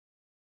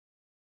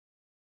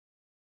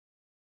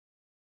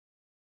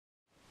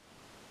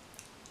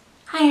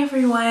Hi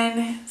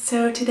everyone!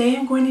 So today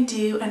I'm going to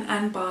do an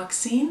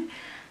unboxing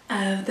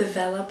of the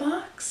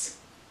Vellabox.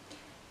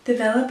 The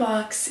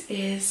Vellabox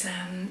is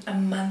a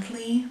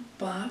monthly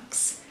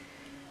box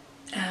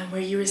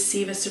where you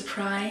receive a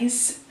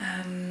surprise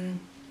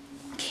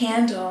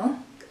candle,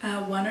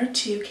 one or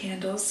two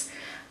candles,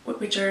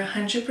 which are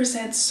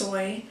 100%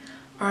 soy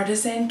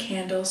artisan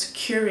candles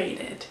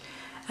curated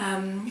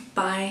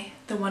by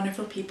the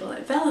wonderful people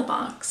at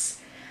Vellabox.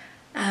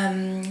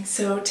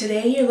 So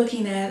today you're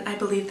looking at, I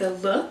believe, the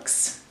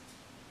Looks,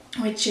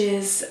 which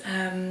is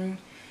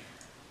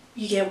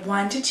you get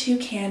 1 to 2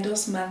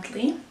 candles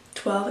monthly,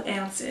 12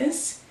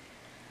 ounces,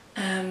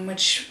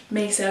 which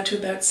makes out to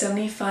about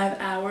 75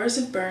 hours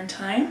of burn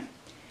time,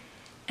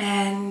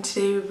 and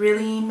they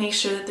really make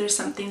sure that there's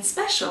something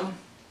special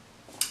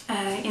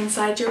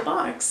inside your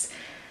box.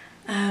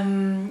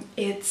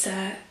 It's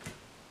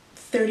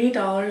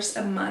 $30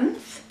 a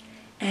month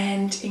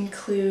and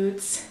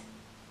includes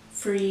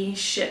free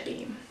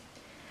shipping.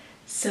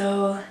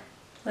 So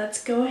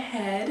let's go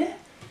ahead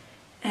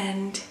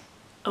and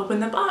open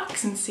the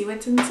box and see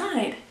what's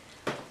inside.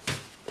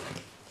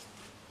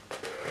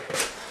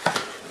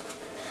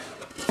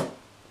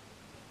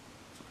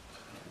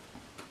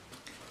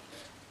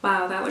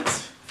 Wow, that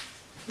looks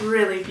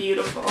really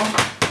beautiful.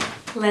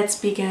 Let's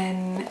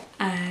begin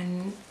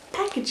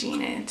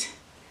unpackaging it.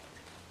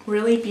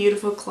 Really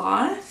beautiful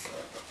cloth.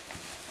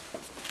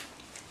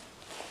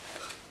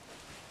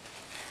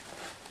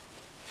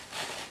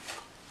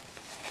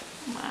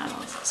 Wow,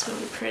 this looks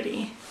really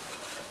pretty.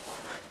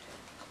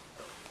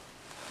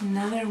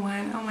 Another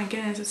one. Oh my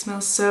goodness, it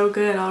smells so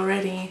good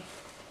already.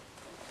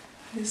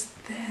 What is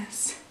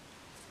this?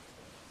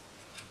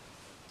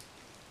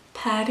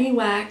 Patty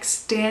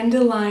Wax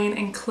Dandelion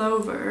and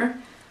Clover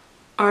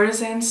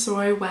Artisan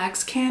Soy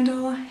Wax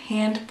Candle,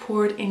 hand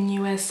poured in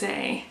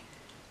USA.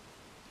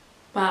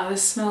 Wow,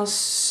 this smells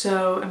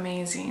so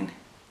amazing.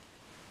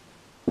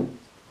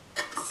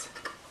 Let's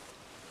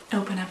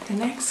open up the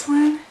next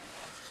one.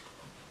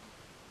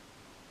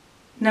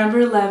 Number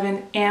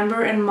 11,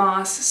 Amber and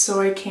Moss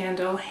Soy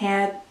Candle,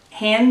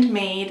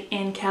 handmade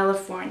in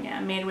California,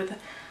 made with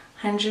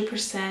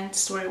 100%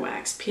 soy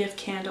wax, PF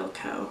Candle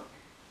Co.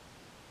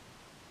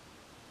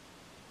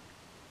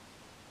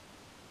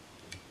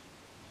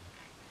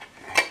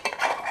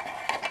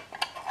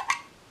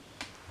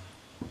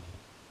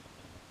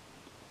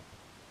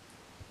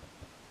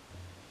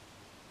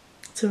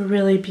 It's a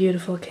really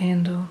beautiful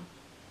candle.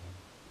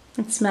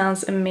 It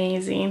smells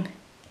amazing.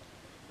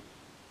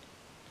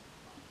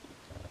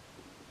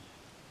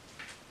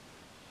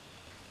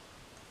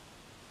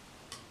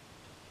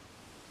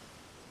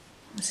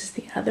 This is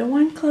the other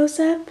one close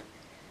up.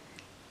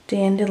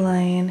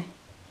 Dandelion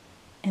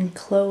and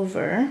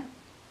Clover.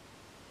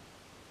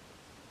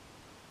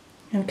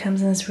 And it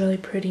comes in this really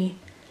pretty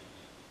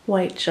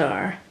white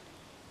jar.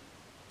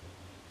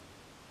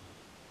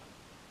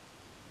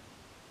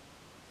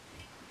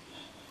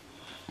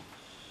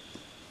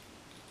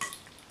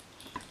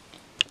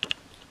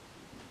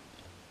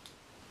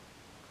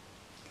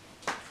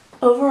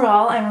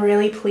 Overall, I'm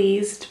really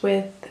pleased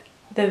with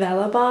the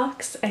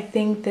Vellabox. I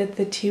think that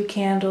the 2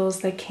 candles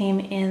that came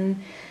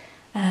in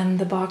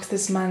the box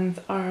this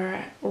month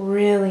are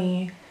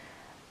really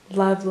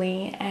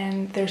lovely,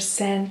 and their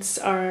scents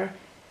are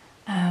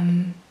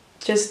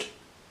just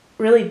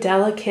really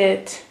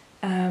delicate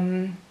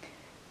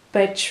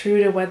but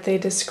true to what they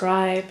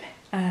describe.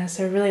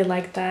 So I really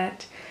like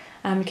that.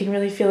 You can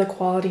really feel the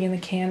quality in the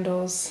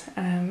candles,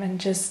 and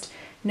just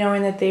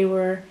knowing that they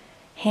were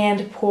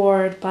hand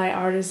poured by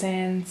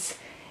artisans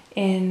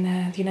in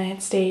the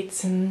United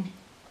States, and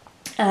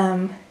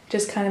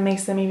just kind of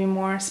makes them even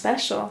more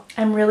special.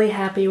 I'm really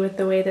happy with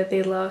the way that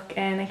they look,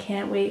 and I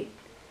can't wait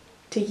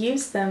to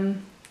use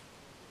them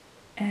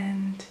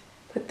and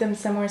put them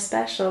somewhere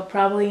special,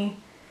 probably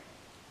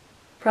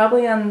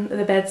on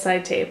the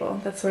bedside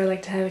table. That's where I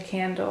like to have a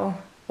candle,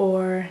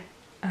 or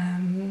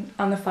on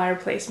the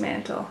fireplace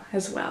mantle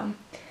as well.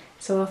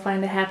 So I'll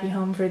find a happy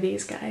home for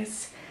these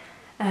guys.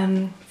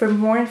 For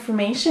more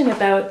information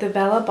about the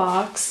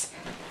Vellabox,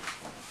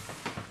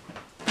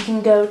 you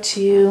can go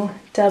to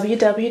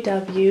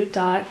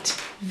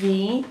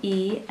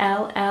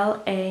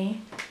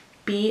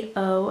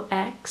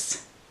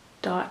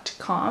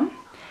www.vellabox.com,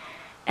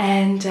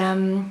 and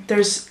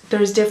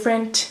there's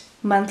different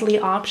monthly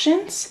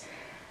options.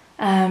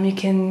 You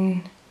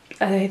can,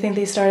 I think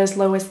they start as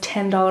low as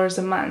 $10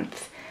 a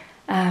month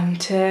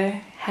to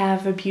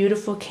have a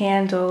beautiful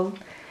candle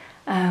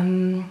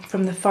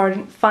from the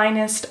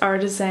finest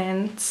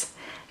artisans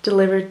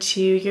delivered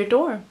to your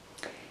door.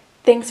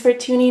 Thanks for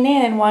tuning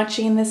in and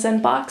watching this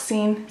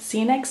unboxing.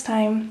 See you next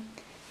time.